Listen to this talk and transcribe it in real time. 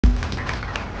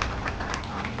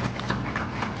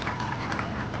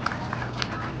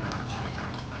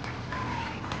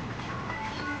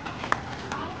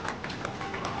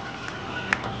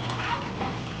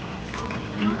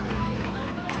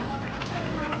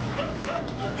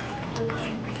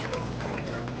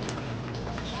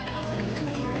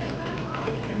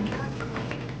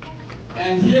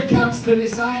And here comes the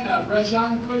designer,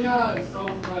 Fasion from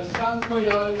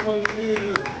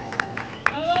Fasion.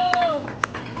 Hello!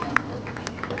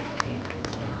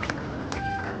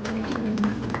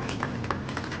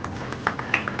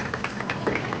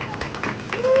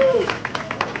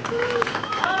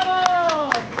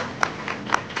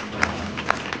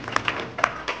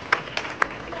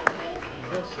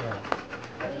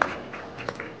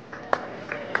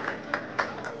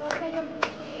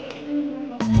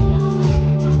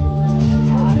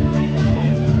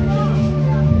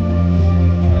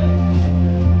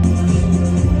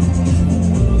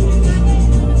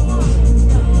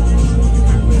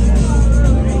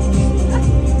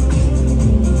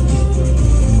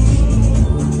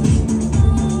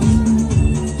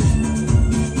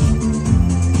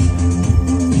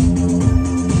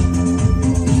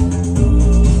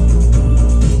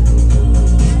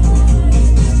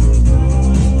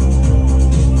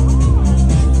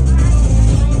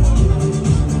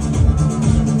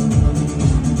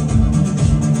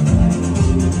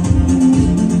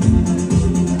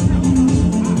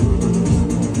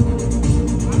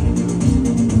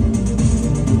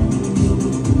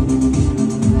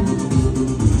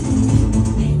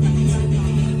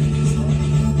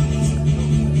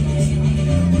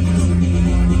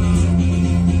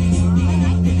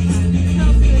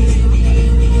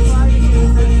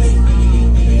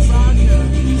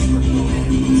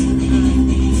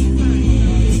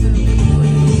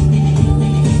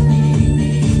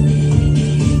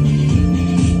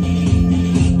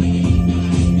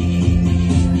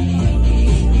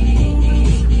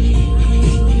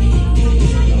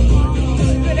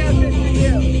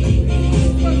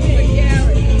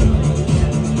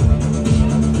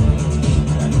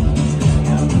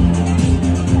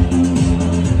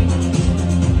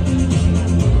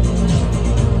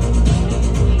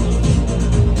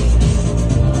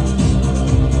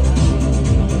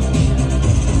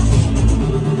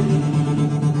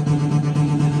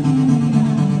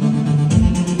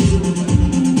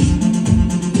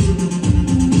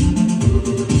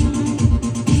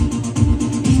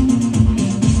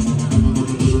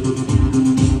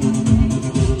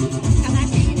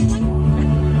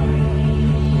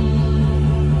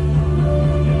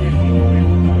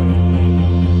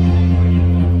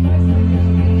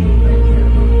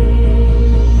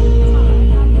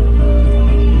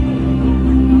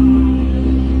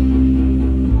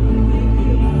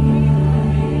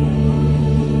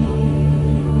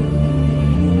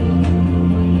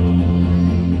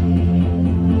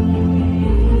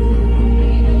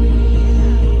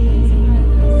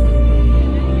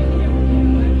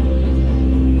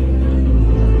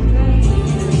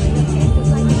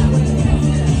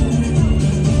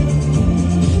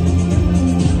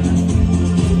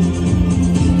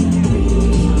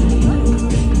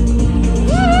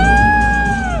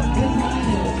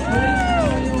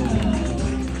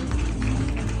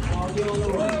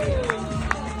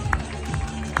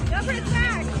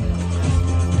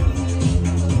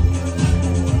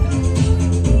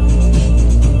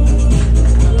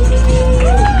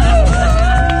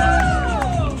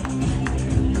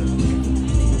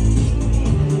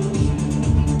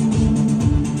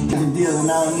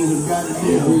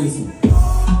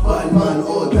 Bad man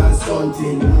out and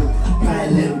stunting,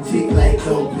 kind them tick like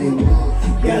dumpling.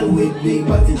 Girl with big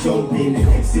body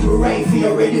jumping, see me right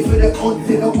here ready for the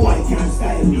hunting. A boy can't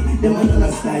style me, them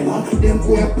another style. Them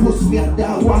boy push me at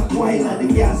that walk wild. And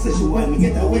the girl says she want me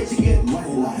get a wet, she get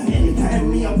wild. Anytime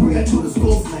me I pray to the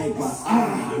school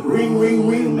sniper. Ring, ring,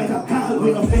 ring, make a call.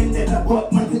 When offended, I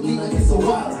bought man to think like it's a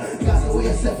wild. Got the way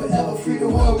I said forever, free the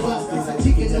world bastards. I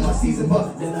chicken in my season,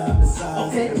 but then I have the size.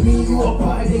 Okay, me, you a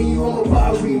party, you on a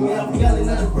party. Me, I'm yelling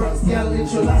at the Bronx, yelling in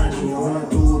Cholani.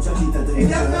 If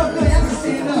that's not good, I can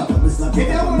see it up. If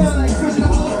that one like Christian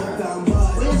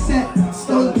listen,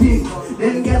 stunting.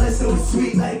 Them gals so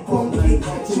sweet like pumpkin.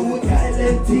 Show a guy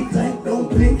them tick like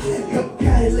dumpling. Your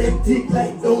guy them tick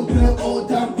like dumpling. All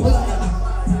that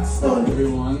blood. Stunting.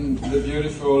 Everyone, the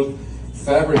beautiful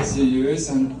fabrics you use,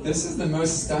 and this is the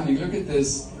most stunning. Look at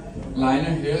this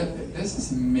liner here. This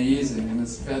is amazing, and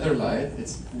it's feather light.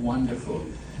 It's wonderful.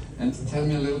 And tell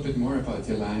me a little bit more about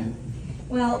your line.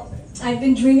 Well, I've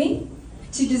been dreaming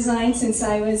to design since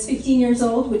I was 15 years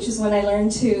old, which is when I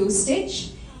learned to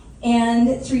stitch.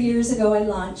 And 3 years ago I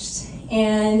launched.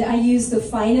 And I use the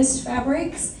finest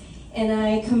fabrics, and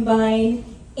I combine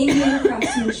Indian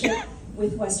craftsmanship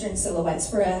with Western silhouettes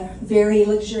for a very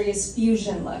luxurious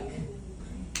fusion look.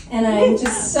 And I'm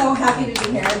just so happy to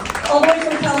be here, all the way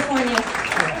from California.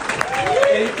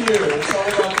 Thank you. It's all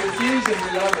about the fusion. We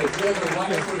love it. You have a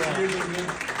wonderful fusion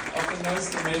of the most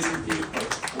amazing people.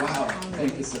 Wow,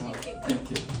 thank you so much. Thank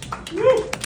you.